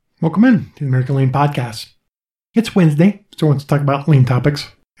Welcome in to the American Lean Podcast. It's Wednesday, so I want to talk about lean topics,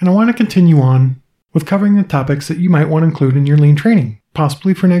 and I want to continue on with covering the topics that you might want to include in your lean training,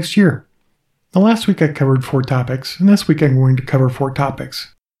 possibly for next year. Now, last week I covered 4 topics, and this week I'm going to cover 4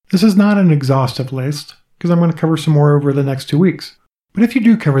 topics. This is not an exhaustive list, because I'm going to cover some more over the next 2 weeks. But if you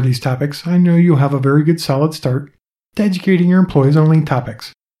do cover these topics, I know you'll have a very good solid start to educating your employees on lean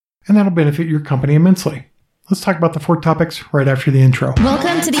topics, and that'll benefit your company immensely. Let's talk about the 4 topics right after the intro.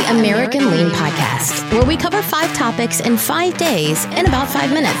 Welcome to the American Lean Podcast, where we cover 5 topics in 5 days in about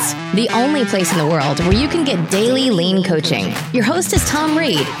 5 minutes. The only place in the world where you can get daily lean coaching. Your host is Tom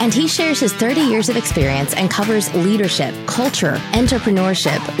Reed, and he shares his 30 years of experience and covers leadership, culture,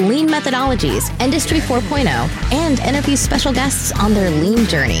 entrepreneurship, lean methodologies, Industry 4.0, and interviews special guests on their lean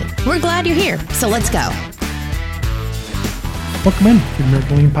journey. We're glad you're here, so let's go. Welcome in to the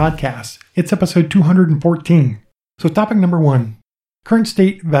American Lean Podcast. It's episode 214. So topic number 1, current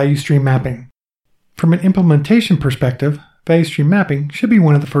state value stream mapping. From an implementation perspective, value stream mapping should be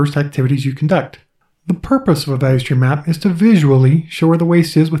one of the first activities you conduct. The purpose of a value stream map is to visually show where the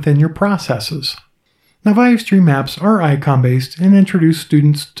waste is within your processes. Now, value stream maps are icon-based, and introduce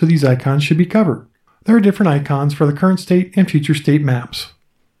students to these icons should be covered. There are different icons for the current state and future state maps.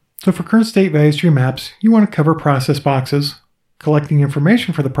 So for current state value stream maps, you want to cover process boxes, collecting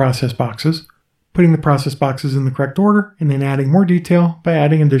information for the process boxes, putting the process boxes in the correct order, and then adding more detail by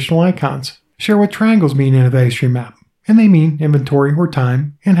adding additional icons. Share what triangles mean in a value stream map, and they mean inventory or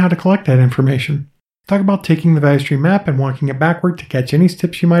time, and how to collect that information. Talk about taking the value stream map and walking it backward to catch any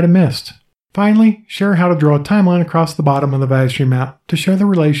steps you might have missed. Finally, share how to draw a timeline across the bottom of the value stream map to show the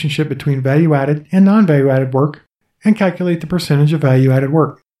relationship between value-added and non-value-added work, and calculate the percentage of value-added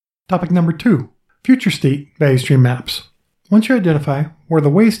work. Topic number 2, future state value stream maps. Once you identify where the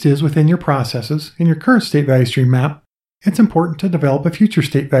waste is within your processes in your current state value stream map, it's important to develop a future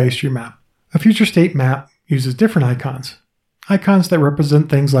state value stream map. A future state map uses different icons. Icons that represent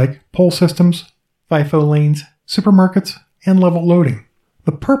things like pole systems, FIFO lanes, supermarkets, and level loading.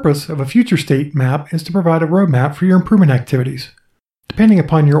 The purpose of a future state map is to provide a roadmap for your improvement activities. Depending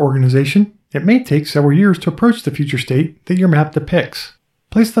upon your organization, it may take several years to approach the future state that your map depicts.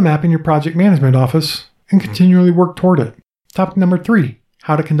 Place the map in your project management office and continually work toward it. Topic number 3,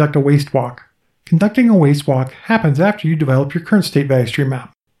 how to conduct a waste walk. Conducting a waste walk happens after you develop your current state value stream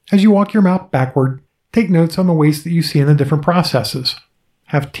map. As you walk your map backward, take notes on the waste that you see in the different processes.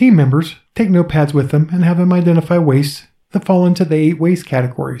 Have team members take notepads with them and have them identify wastes that fall into the 8 waste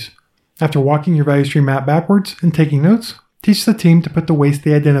categories. After walking your value stream map backwards and taking notes, teach the team to put the waste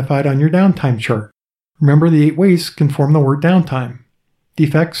they identified on your downtime chart. Remember, the 8 wastes can form the word downtime: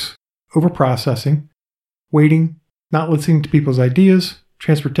 defects, overprocessing, waiting, not listening to people's ideas,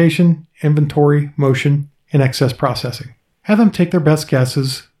 transportation, inventory, motion, and excess processing. Have them take their best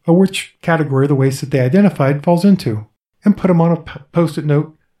guesses of which category the waste that they identified falls into, and put them on a post-it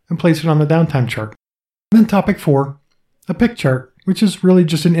note and place it on the downtime chart. Then topic 4, a PIC chart, which is really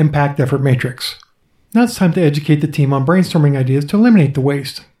just an impact effort matrix. Now it's time to educate the team on brainstorming ideas to eliminate the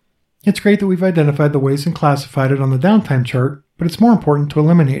waste. It's great that we've identified the waste and classified it on the downtime chart, but it's more important to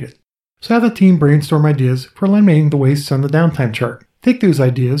eliminate it. So have the team brainstorm ideas for eliminating the wastes on the downtime chart. Take those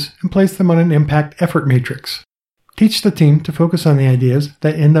ideas and place them on an impact effort matrix. Teach the team to focus on the ideas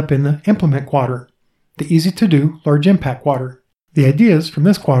that end up in the implement quadrant, the easy to do, large impact quadrant. The ideas from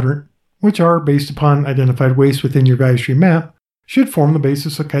this quadrant, which are based upon identified waste within your value stream map, should form the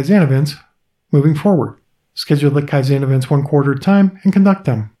basis of Kaizen events moving forward. Schedule the Kaizen events 1 quarter at a time and conduct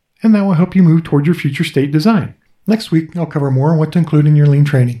them, and that will help you move toward your future state design. Next week, I'll cover more on what to include in your lean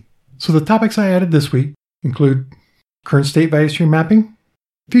training. So the topics I added this week include current state value stream mapping,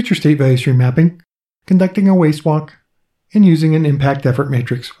 future state value stream mapping, conducting a waste walk, and using an impact effort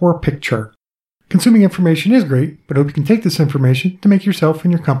matrix or a PIC chart. Consuming information is great, but I hope you can take this information to make yourself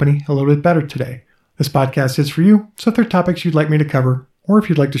and your company a little bit better today. This podcast is for you, so if there are topics you'd like me to cover, or if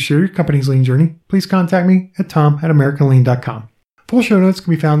you'd like to share your company's lean journey, please contact me at tom@americanlean.com. Full show notes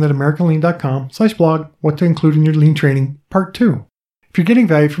can be found at americanlean.com/blog, what to include in your lean training, part 2. If you're getting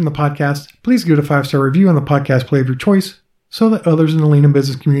value from the podcast, please give it a 5-star review on the podcast player of your choice so that others in the lean and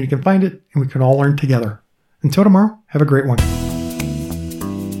business community can find it and we can all learn together. Until tomorrow, have a great one.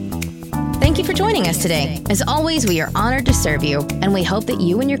 Thank you for joining us today. As always, we are honored to serve you, and we hope that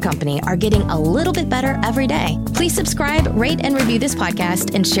you and your company are getting a little bit better every day. Please subscribe, rate, and review this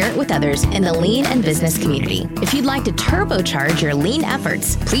podcast and share it with others in the lean and business community. If you'd like to turbocharge your lean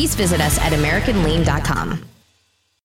efforts, please visit us at americanlean.com.